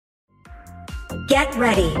Get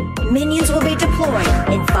ready. Minions will be deployed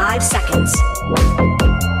in 5 seconds.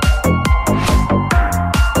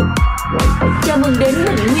 Chào mừng đến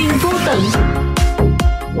bình nguyên vô tận.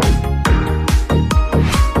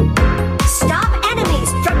 Stop enemies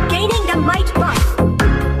from gaining the might buff.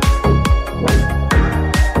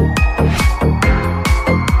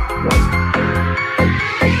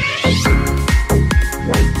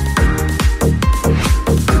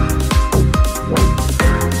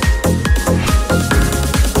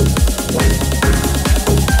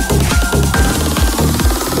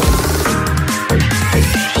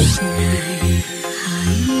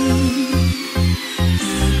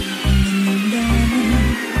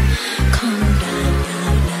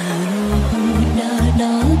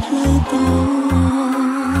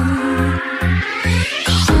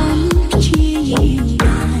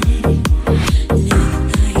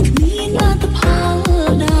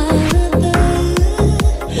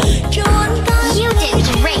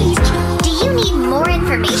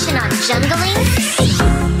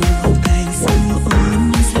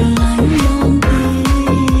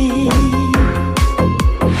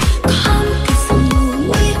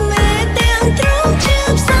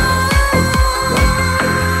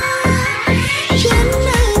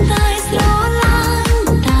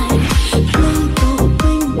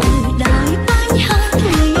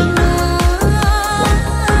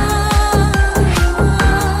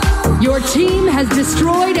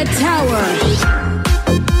 Destroyed a tower.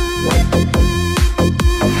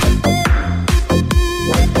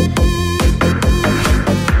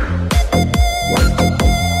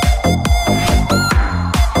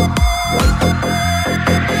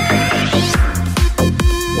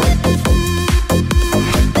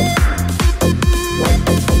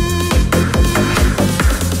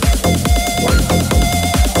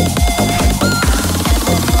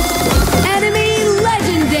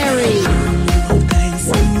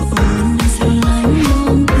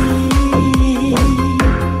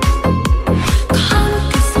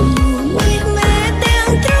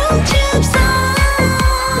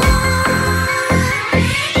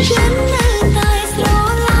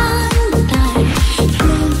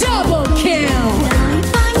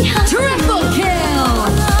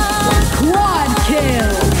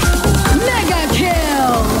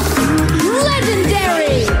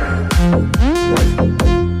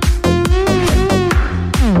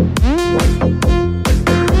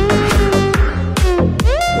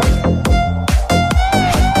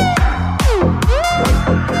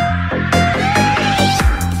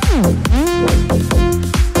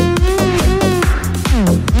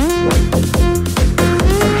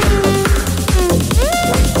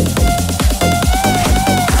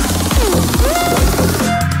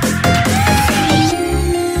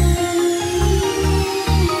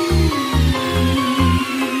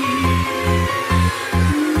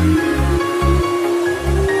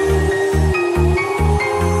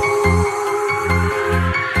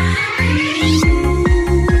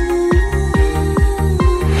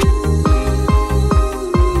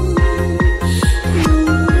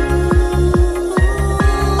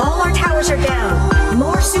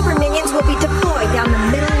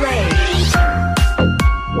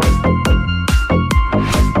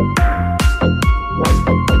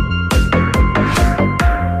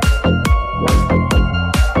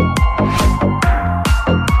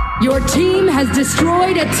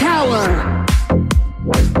 Destroyed a tower.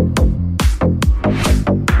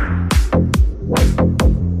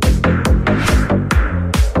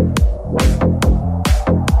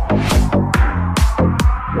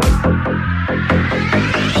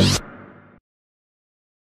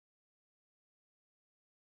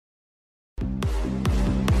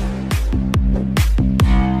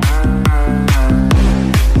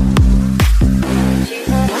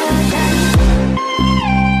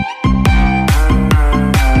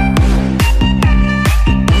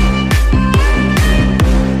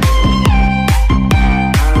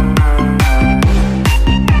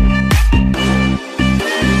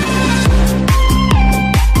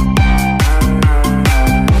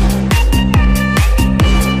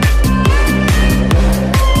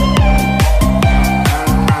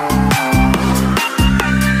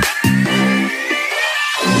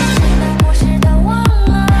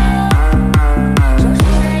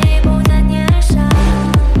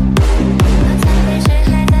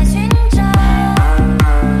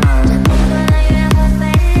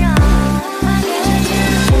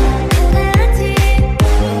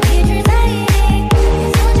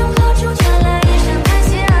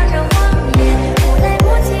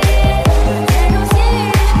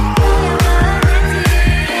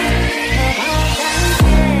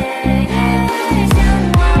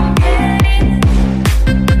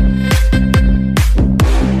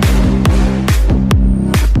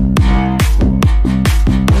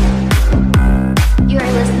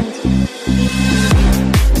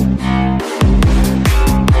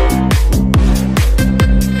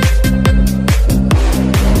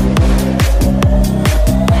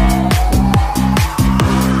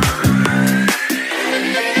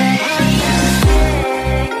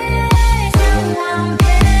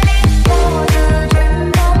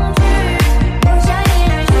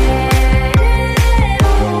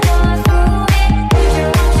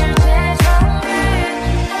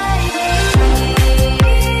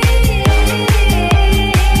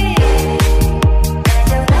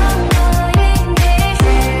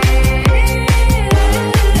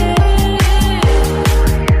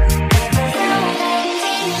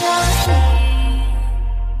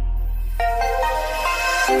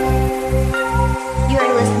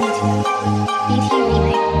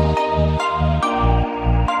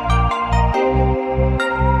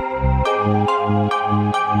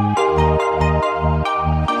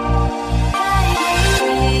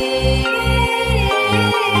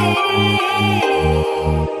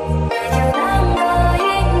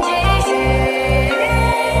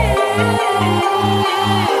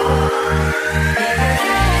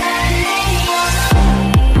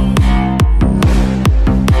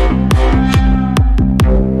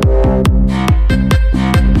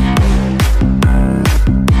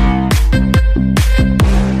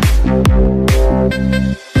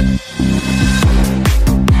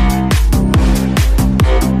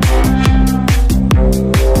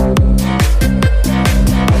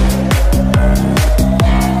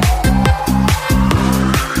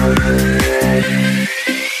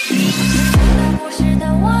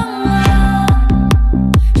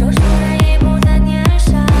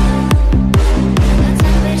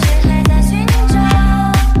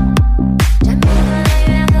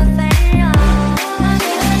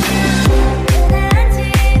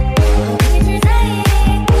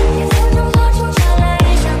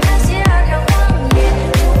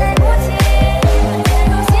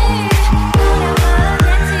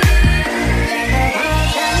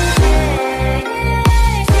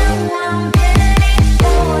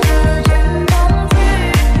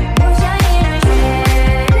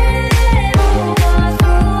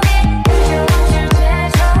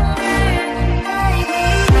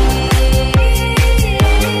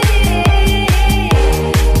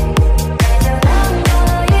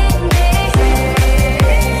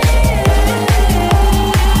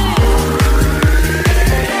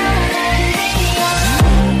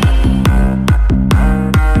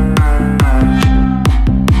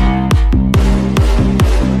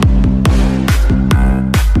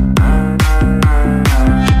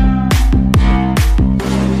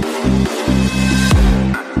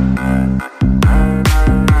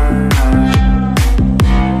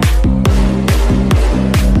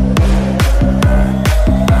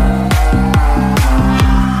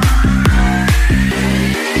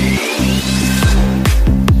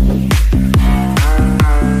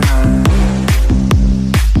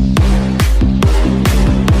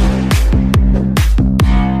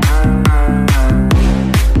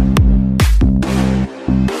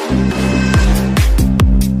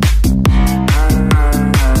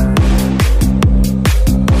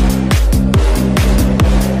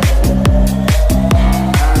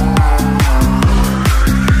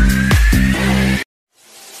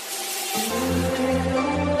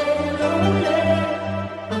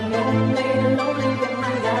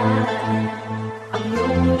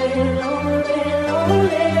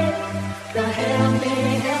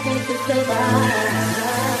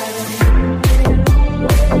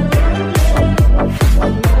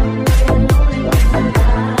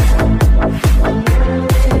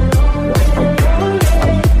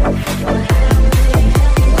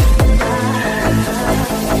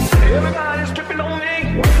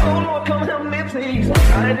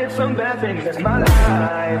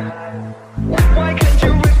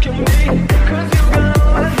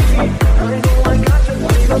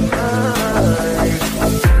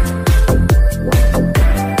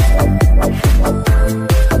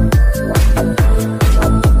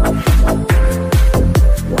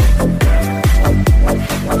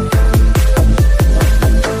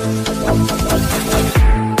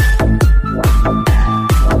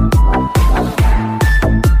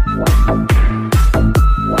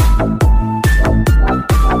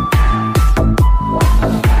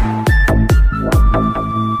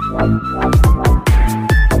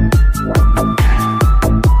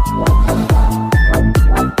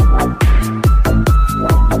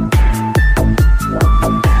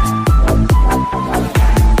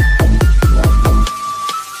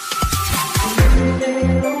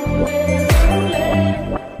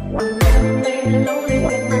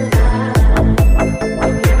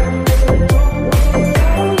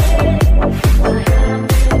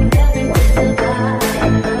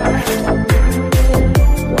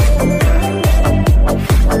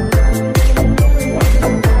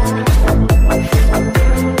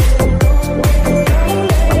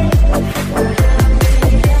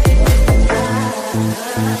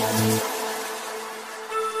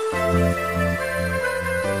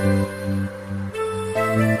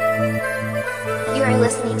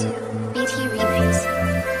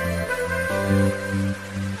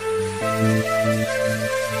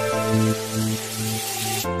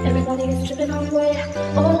 Everybody is tripping on way.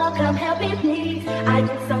 Oh Lord, come help me please. I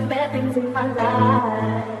did some bad things in my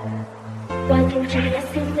life. Why can't you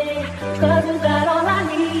listen to me? Cause you got all I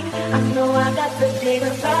need. I know I got the day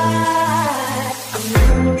to fight.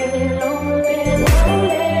 I'm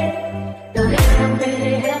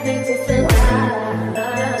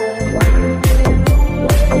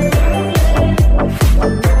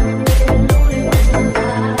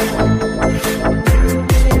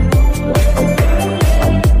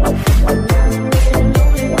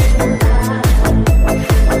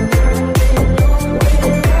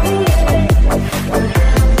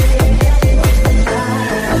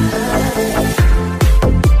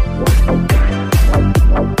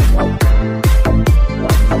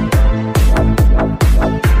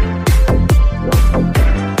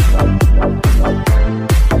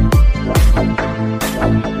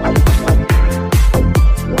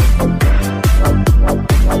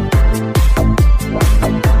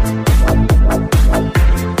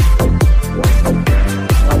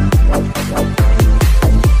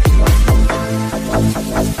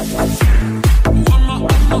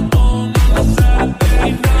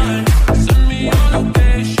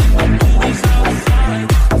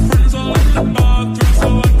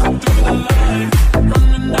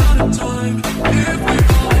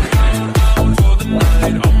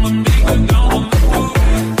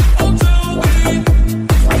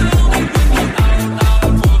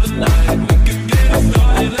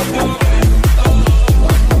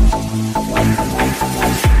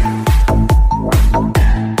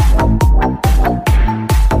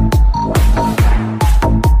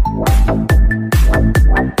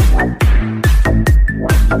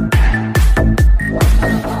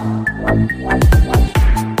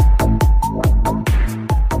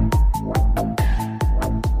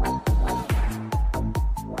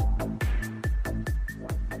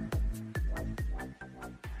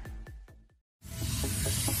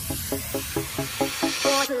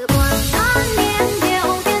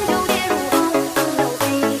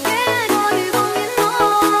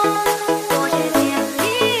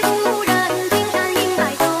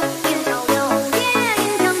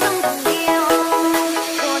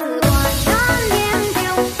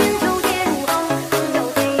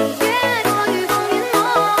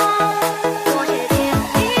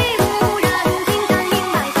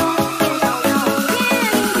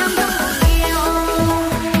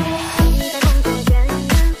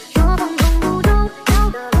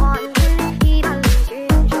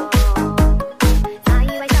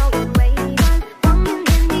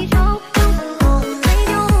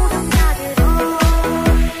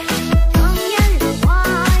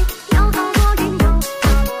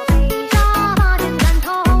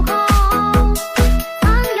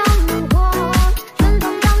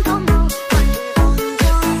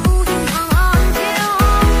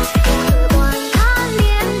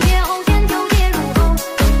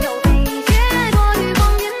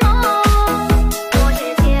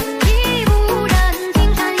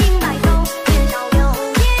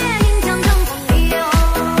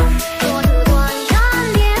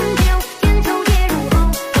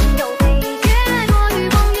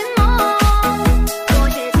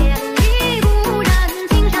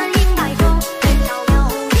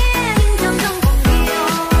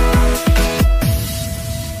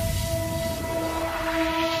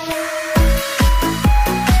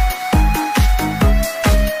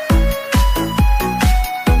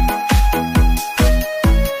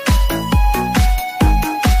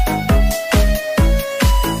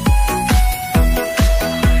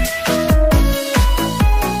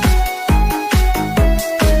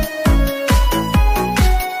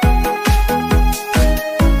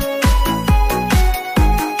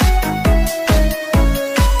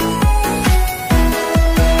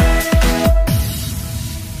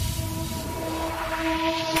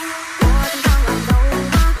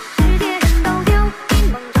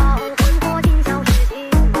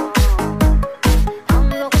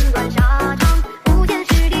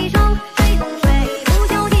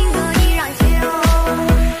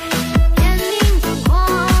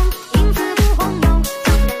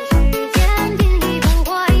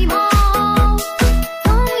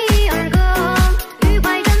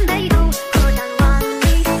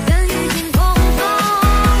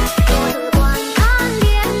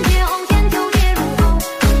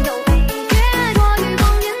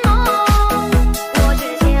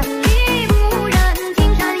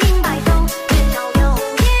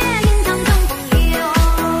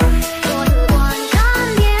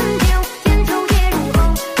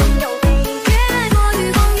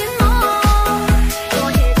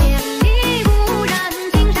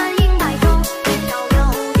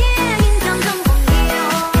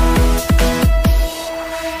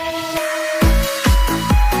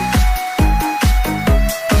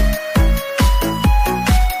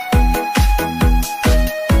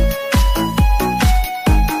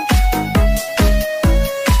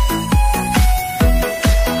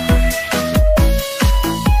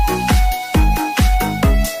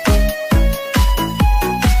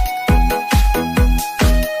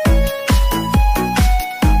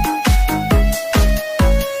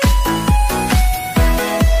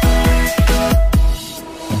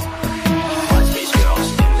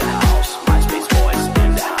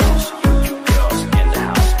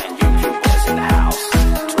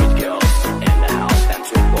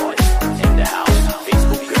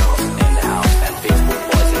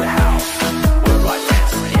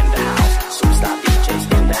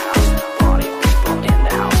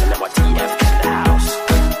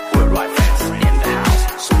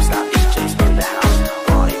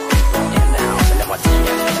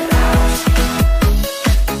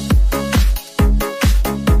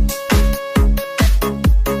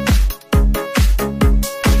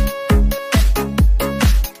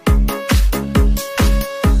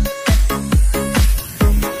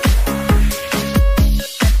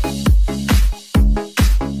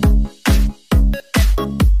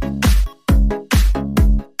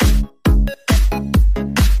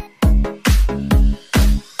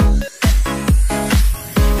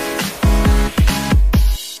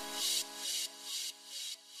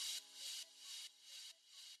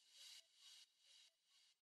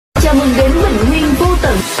Chào mừng đến Bình Nguyên vô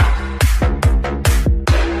tận.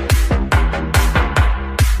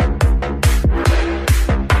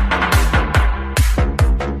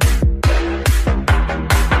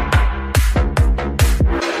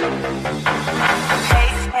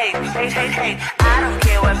 Hey, I don't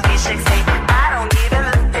care what bitches say. I don't even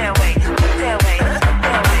look their way. Look their way.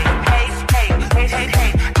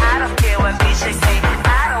 Hey, I don't care what bitches say.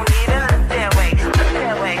 I don't even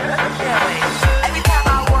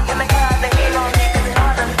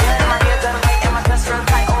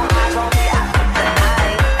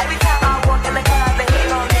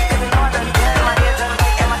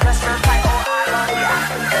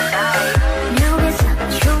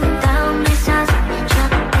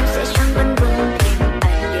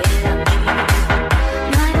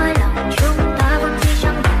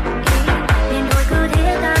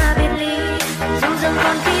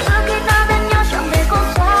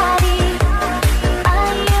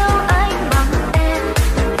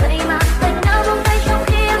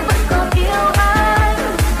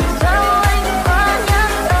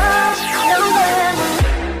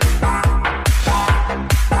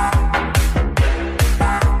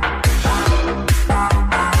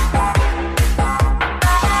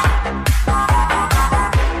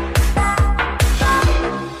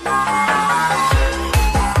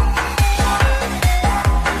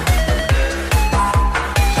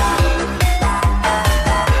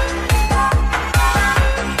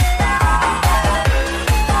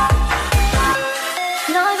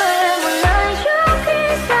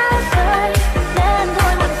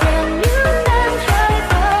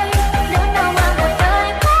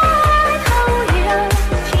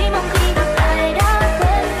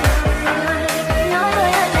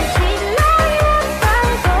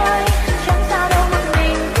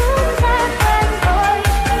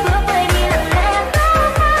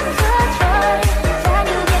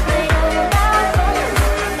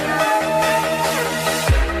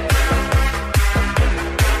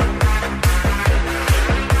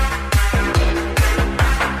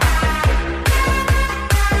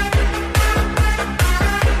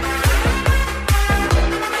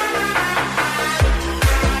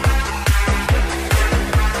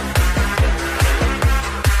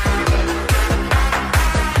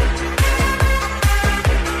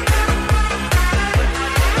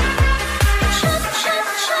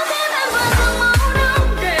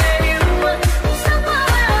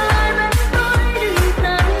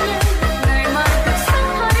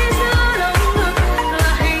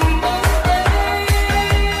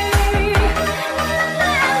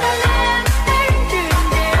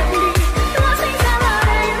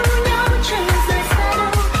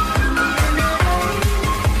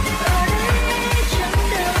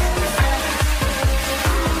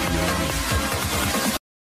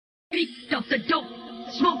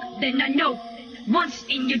once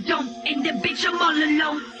and you don't, and the bitch I'm all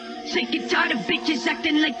alone. Sick and tired of bitches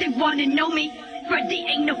acting like they wanna know me. Freddy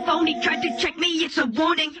ain't no phony, tried to check me, it's a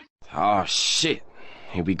warning. Oh shit,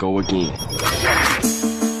 here we go again.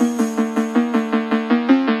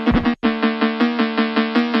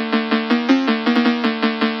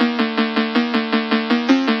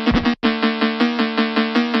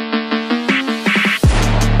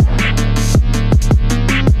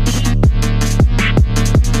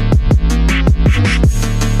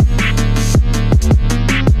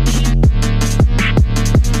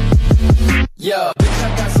 Yeah, bitch,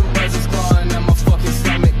 I got some buzzers clawing at my fucking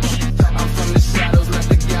stomach. I'm from the shadows, left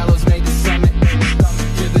the gallows, made the summit.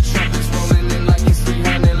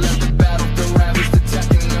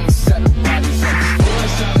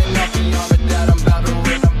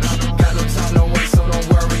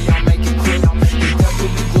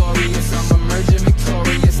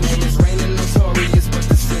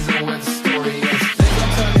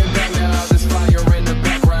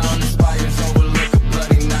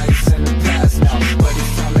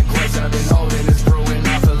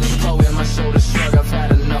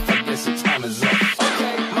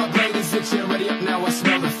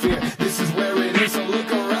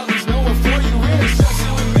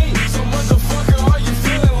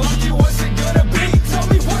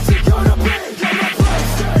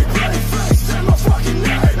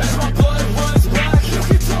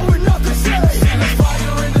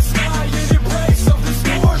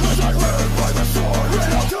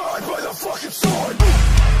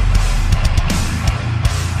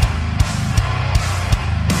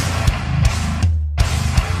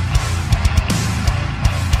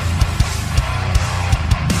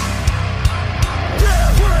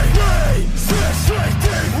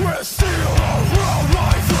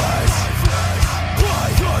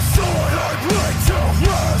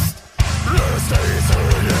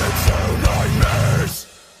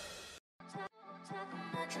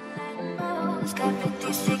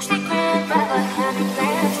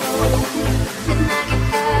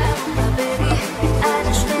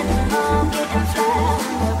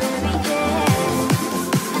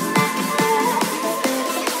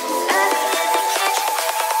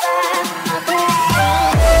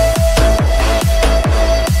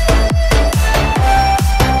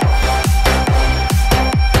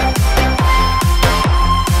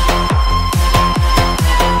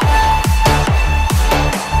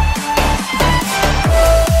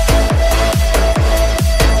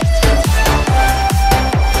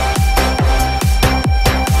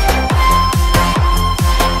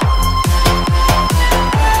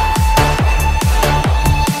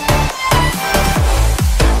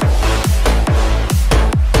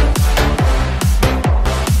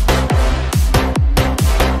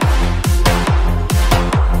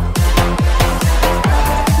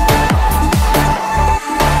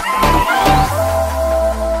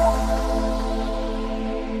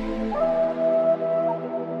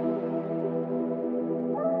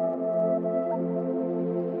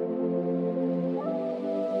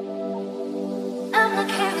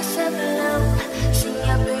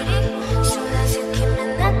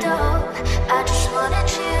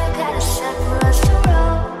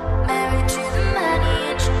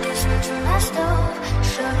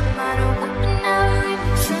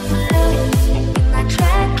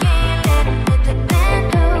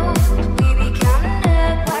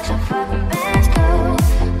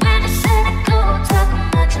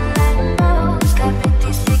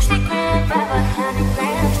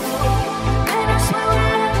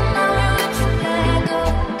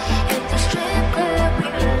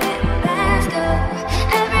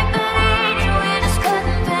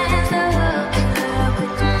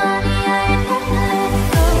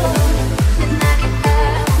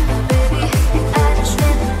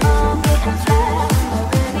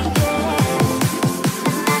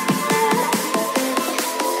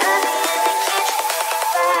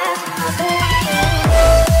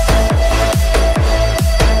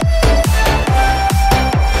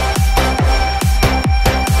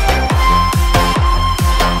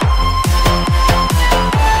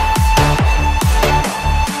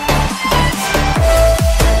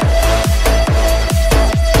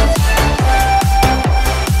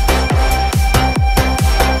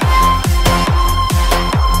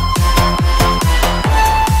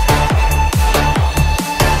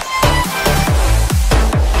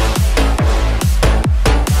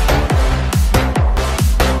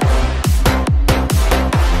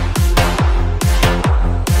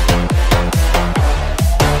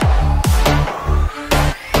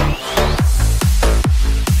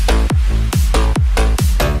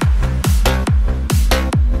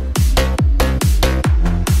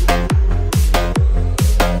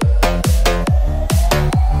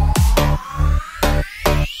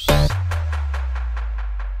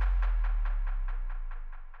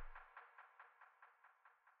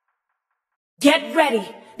 Get ready.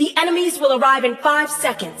 The enemies will arrive in 5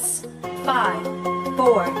 seconds. 5,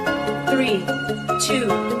 4, 3, 2,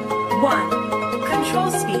 1.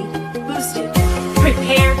 Control speed boosted.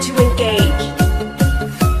 Prepare to engage.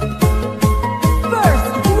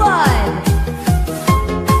 First blood.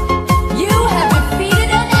 You have defeated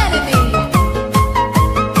an enemy.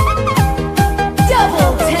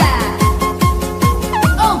 Double tap.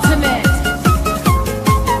 Ultimate.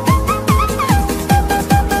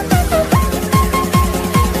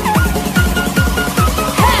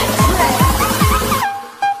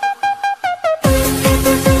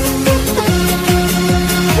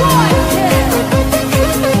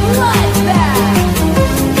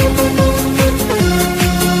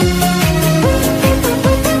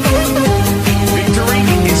 Victory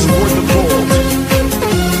is for the bold.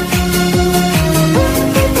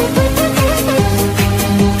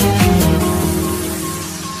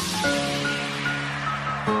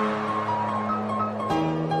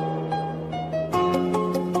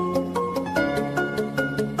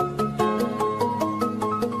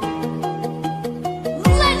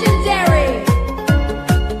 Legendary.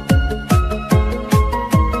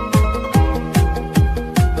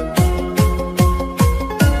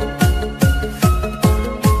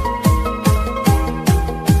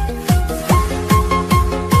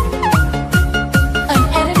 An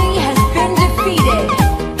enemy has been defeated.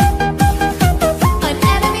 An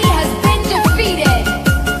enemy has been defeated.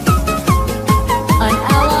 An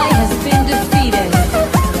ally has been defeated.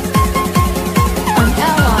 An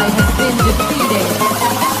ally has been defeated.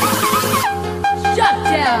 Shut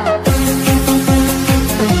down.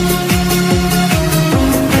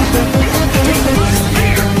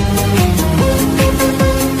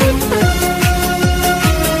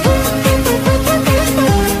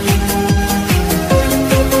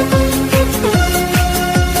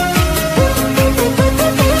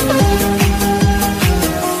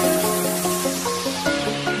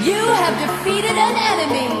 You have defeated an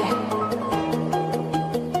enemy.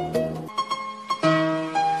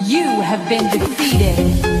 You have been defeated.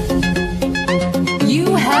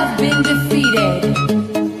 You have been defeated.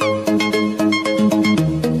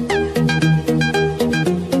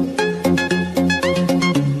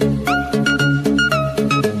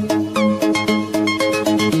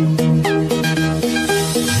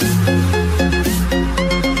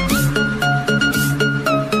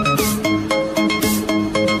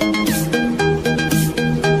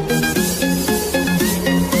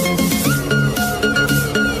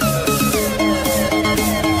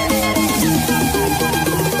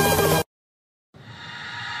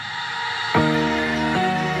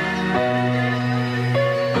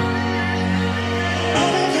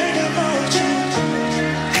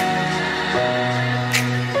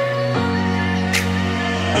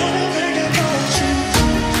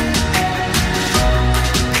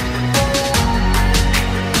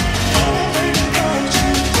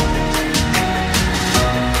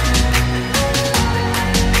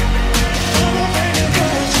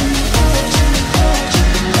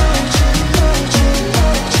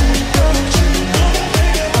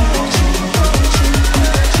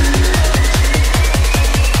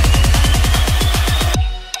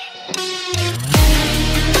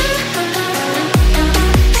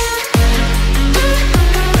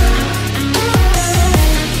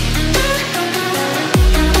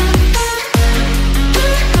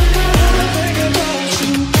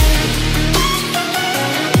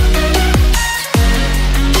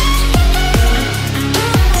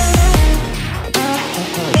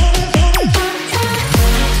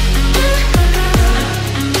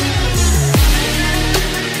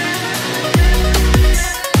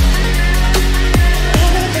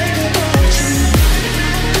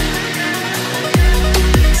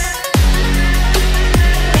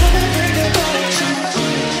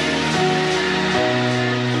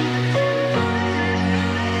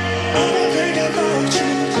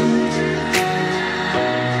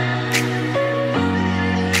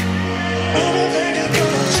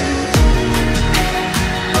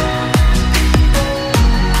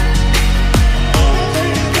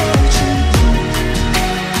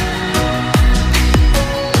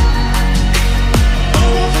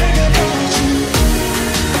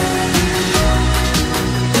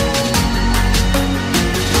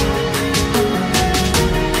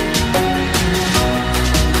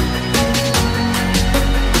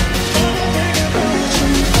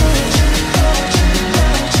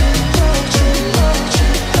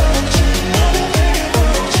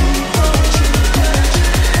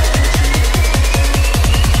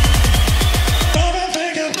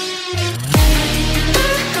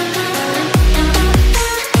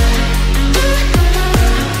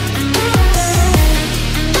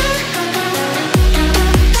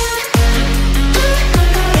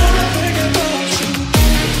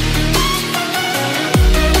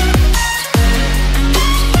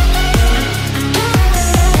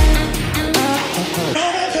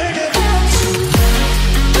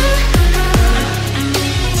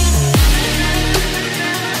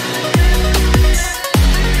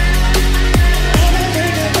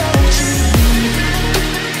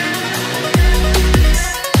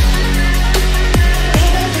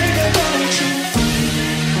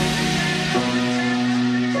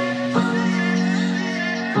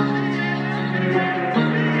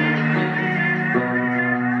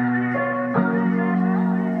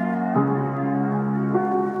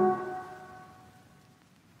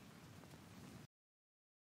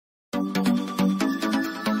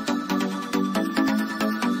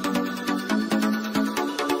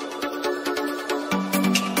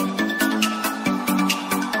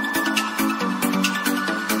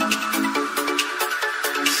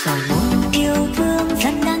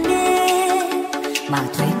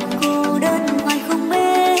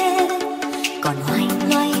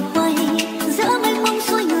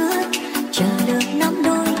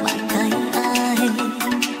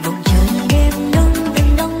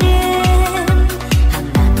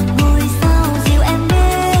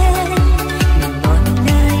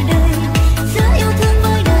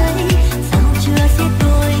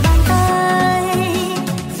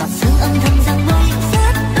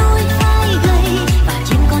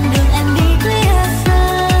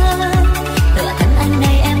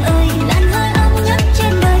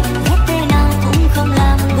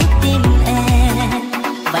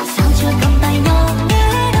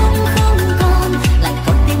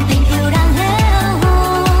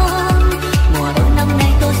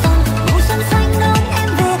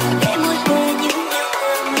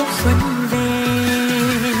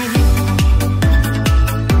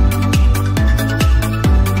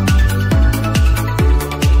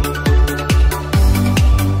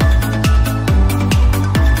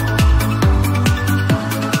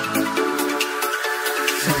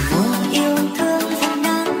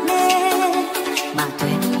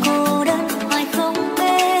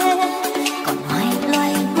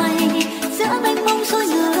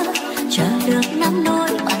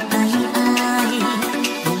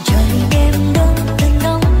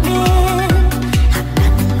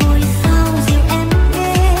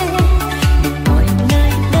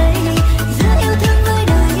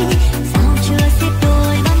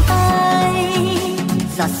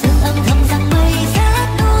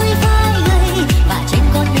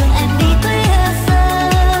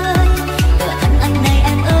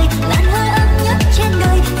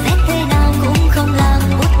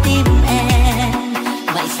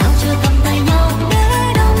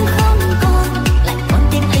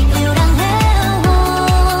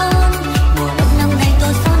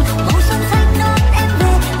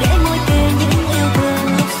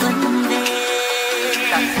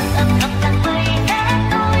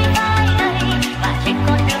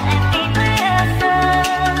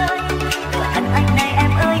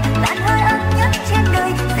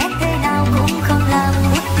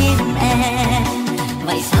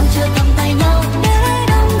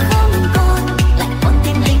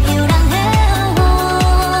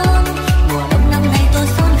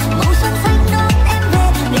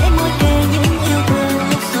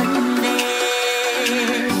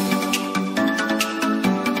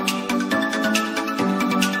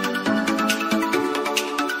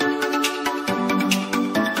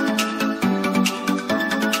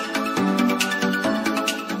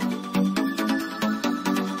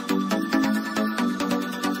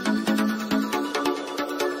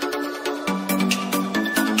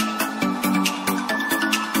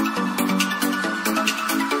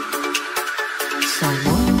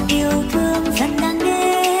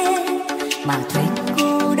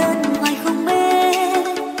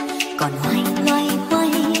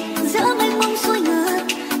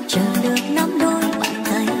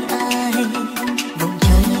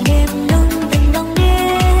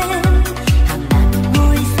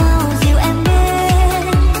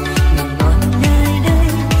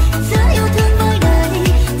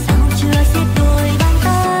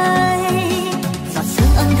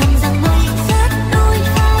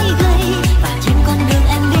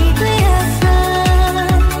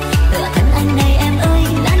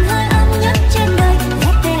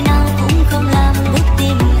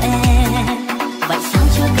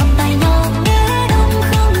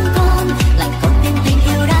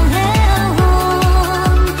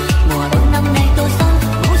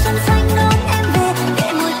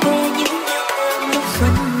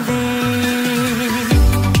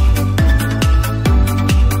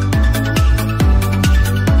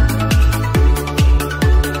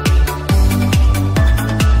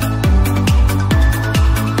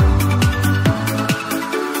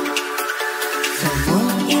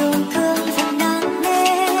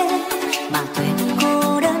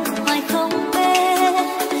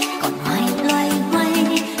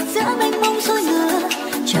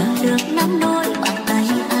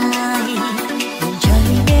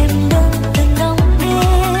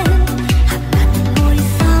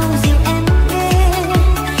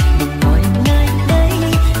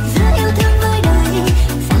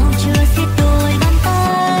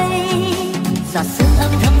 giọt sương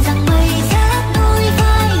âm thầm rằng mây rét đôi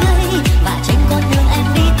vai gầy và trên con đường em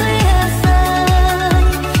đi tuyết rơi.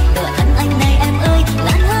 Tựa thân anh này em ơi,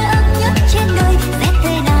 làn hơi ấm nhất trên đời, rét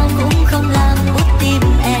thế nào cũng không làm buốt tim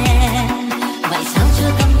em. Vậy sao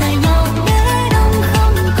chưa cầm tay nhau để đông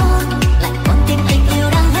không còn, lại con tim tình yêu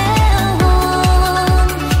đang héo hon.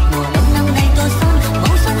 Mùa đông năm nay tôi son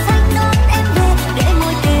màu xuân xanh đón em về, để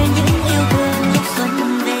môi kề những yêu thương lúc xuân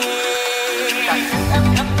về. Giọt sương âm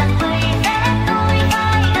thầm rằng mây rét đôi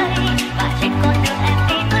vai gầy và trên con đường em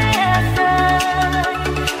đi tuyết rơi.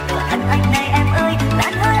 Tựa thân anh này em ơi,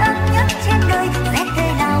 làn hơi ấm nhất trên đời, rét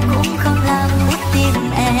thế nào cũng không làm buốt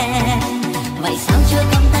tim em. Vậy sao chưa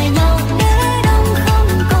cầm tay nhau để đông không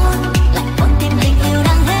còn, lại con tim tình yêu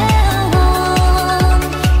đang héo hon.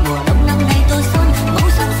 Mùa đông năm nay tôi son màu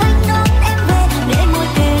xuân xanh đón em về, để môi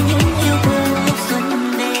kề những yêu thương lúc xuân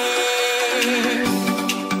về.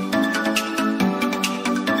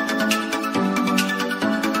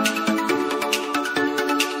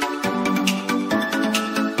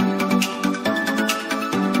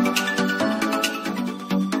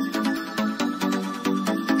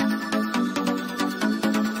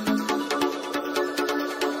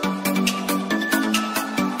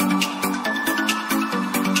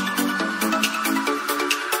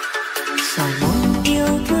 Rồi một yêu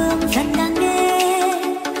thương dần đang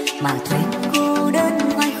đến, mà thuyền cô đơn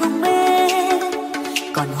ngoài không bên,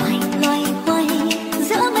 còn hoài loay hoay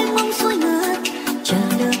giữa mênh mông xuôi ngược, chờ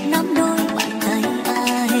được nắm đôi bàn tay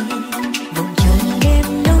ai. Vùng trời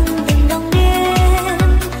đêm đông tình đông đêm,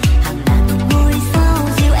 hàng ngàn ngôi sao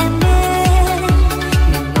dịu em đến.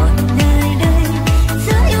 Mình ngồi nơi đây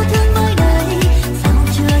giữa yêu thương đôi đời, sao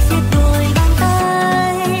chưa siết đôi bàn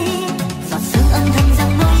tay. Giọt sương âm thầm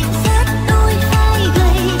rằng mây rét đôi vai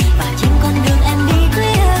gầy và trên con đường em đi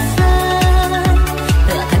tuyết rơi.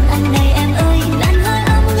 Tựa thân anh này em ơi, làn hơi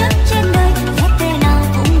ấm nhất trên đời, rét thế nào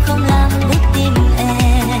cũng không làm buốt tim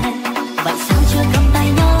em. Vậy sao chưa cầm tay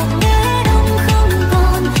nhau để đông không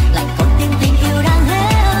còn, lại con tim tình yêu đang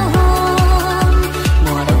héo hon.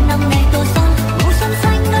 Mùa đông năm nay tôi son màu xuân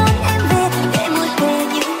xanh đón em về, để môi kề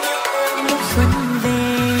những yêu thương lúc xuân về.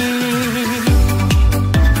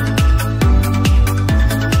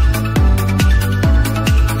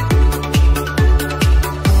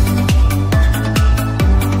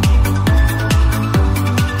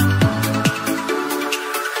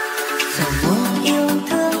 Rồi một yêu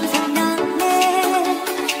thương dần đang đến,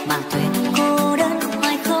 mà thuyền cô đơn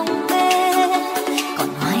hoài không bên, còn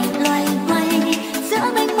hoài loay hoay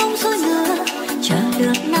giữa mênh mông xuôi ngược, chờ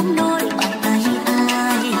được nắm đôi bàn tay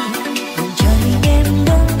ai. Vùng trời đêm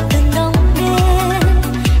đông từng đông đêm,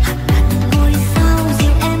 hàng ngàn ngôi sao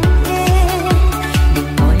dịu em đến.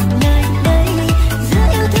 Mình ngồi nơi đây giữa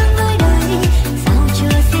yêu thương đôi đời, sao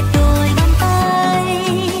chưa siết đôi bàn tay.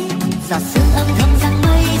 Giọt sương âm thầm rằng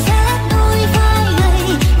mây rét đôi vai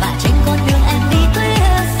gầy và trên con đường em đi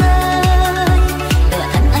tuyết rơi. Tựa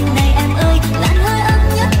thân anh này em ơi, làn hơi ấm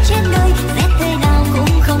nhất trên đời, rét thế nào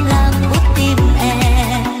cũng không làm buốt tim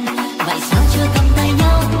em. Vậy sao chưa cầm tay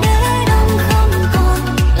nhau để đông không còn,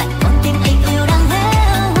 lại con tim tình yêu đang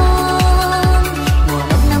héo hon. Mùa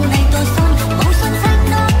đông năm nay tôi son màu xuân xanh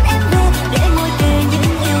đón em về, để môi kề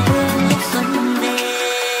những yêu thương lúc xuân về.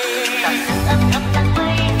 Giọt sương âm thầm rằng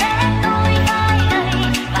mây rét đôi vai gầy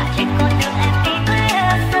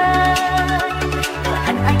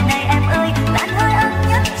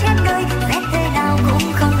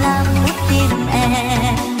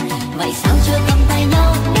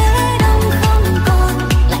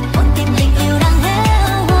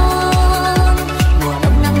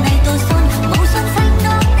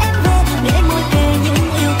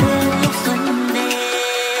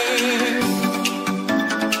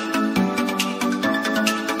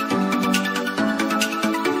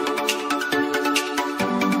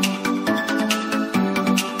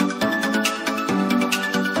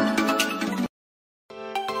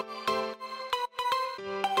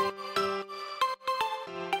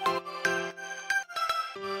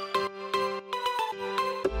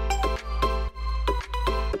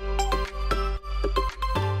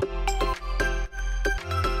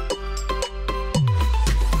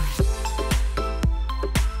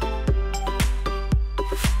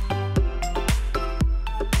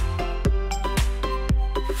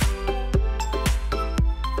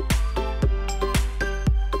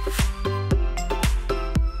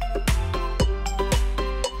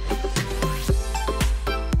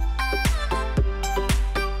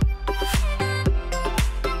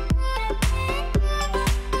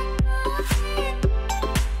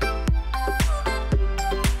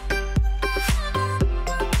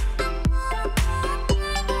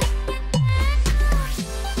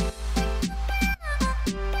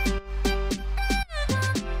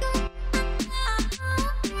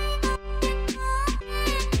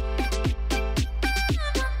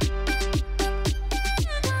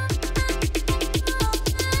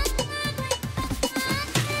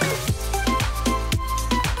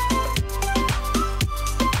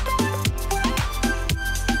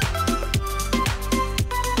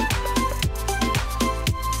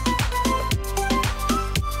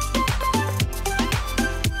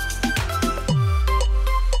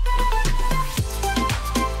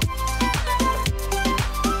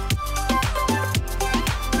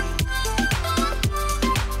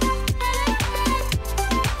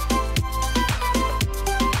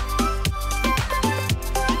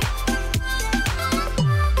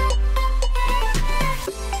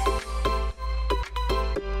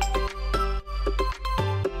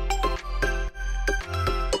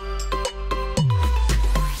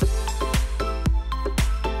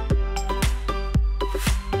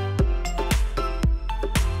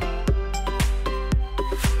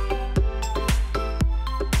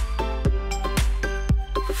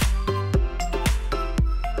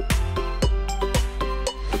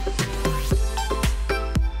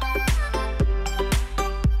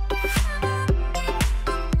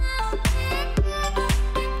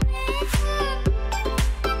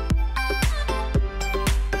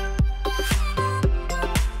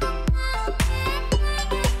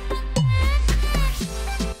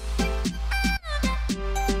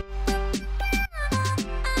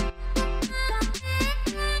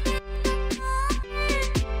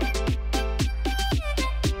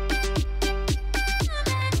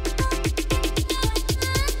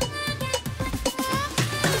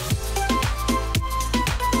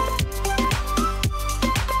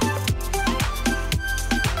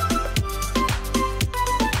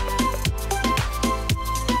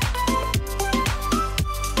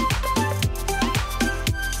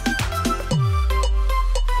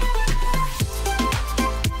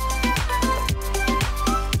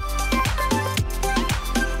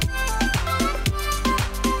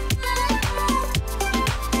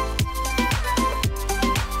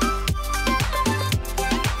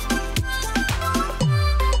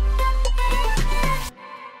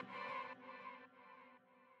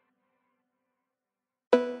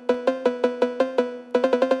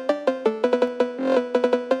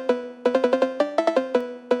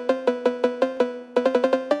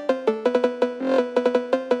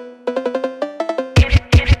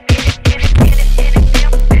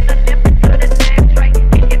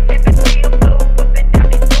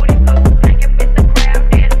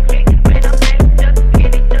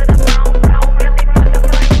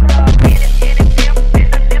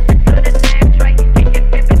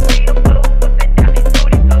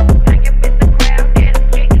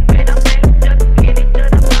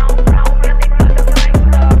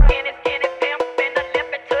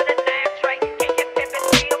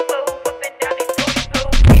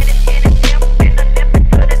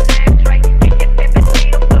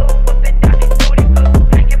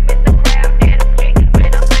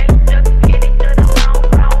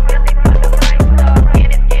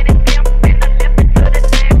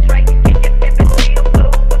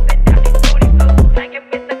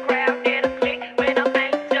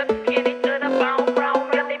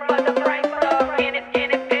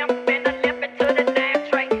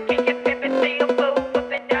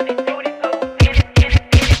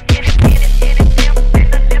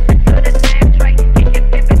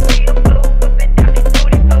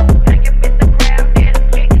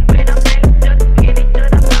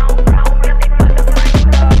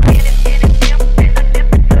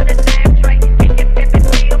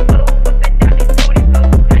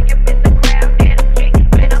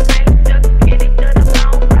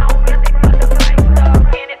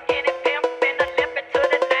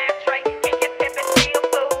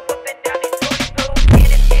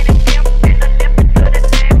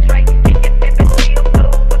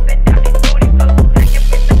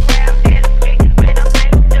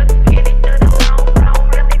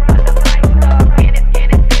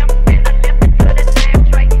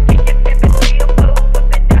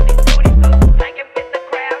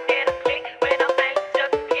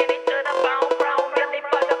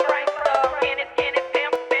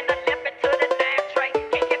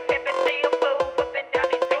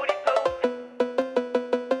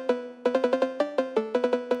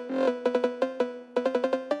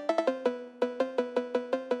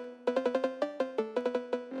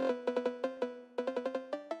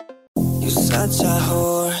such a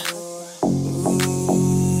whore.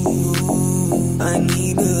 I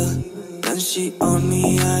need her, and she on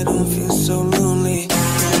me. I don't feel so lonely.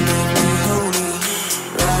 Don't make me horny,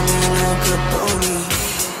 riding like a pony.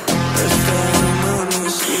 Her ceremony,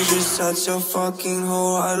 she's just such a fucking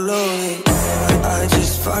whore. I love it. I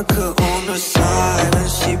just fuck her on the side, and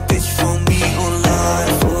she bitch for me online.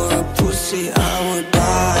 For a pussy, I would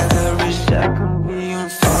die. Every second be on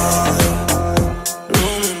fire.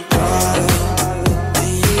 Rolling by,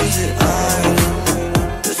 and use it iron.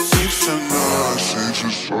 The 6 and 9, she's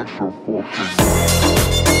just such a fucking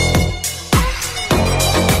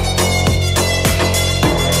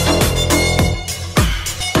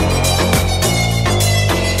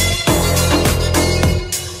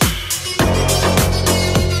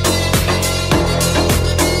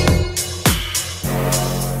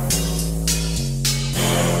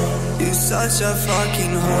such a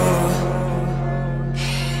fucking whore.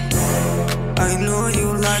 I know you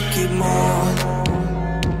like it more.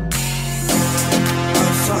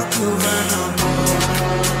 I'll fuck you when I'm bored.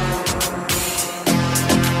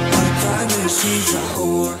 I find she's a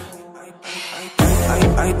whore.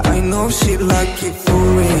 I know she like it for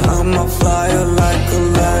me. I'm a flyer like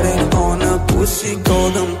Aladdin on a pussy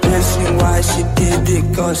golden blessing. Why she did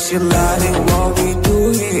it? Cause she lied it. What we do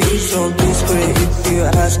here is so discreet. If you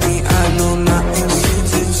ask me, I know nothing.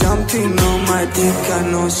 She's just jumping on my dick. I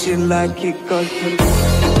know she like it cause she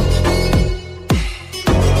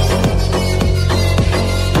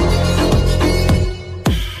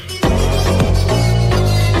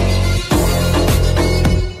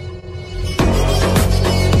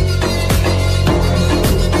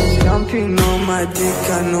jumping on my dick.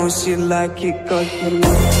 I know she like it cause she like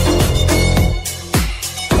it.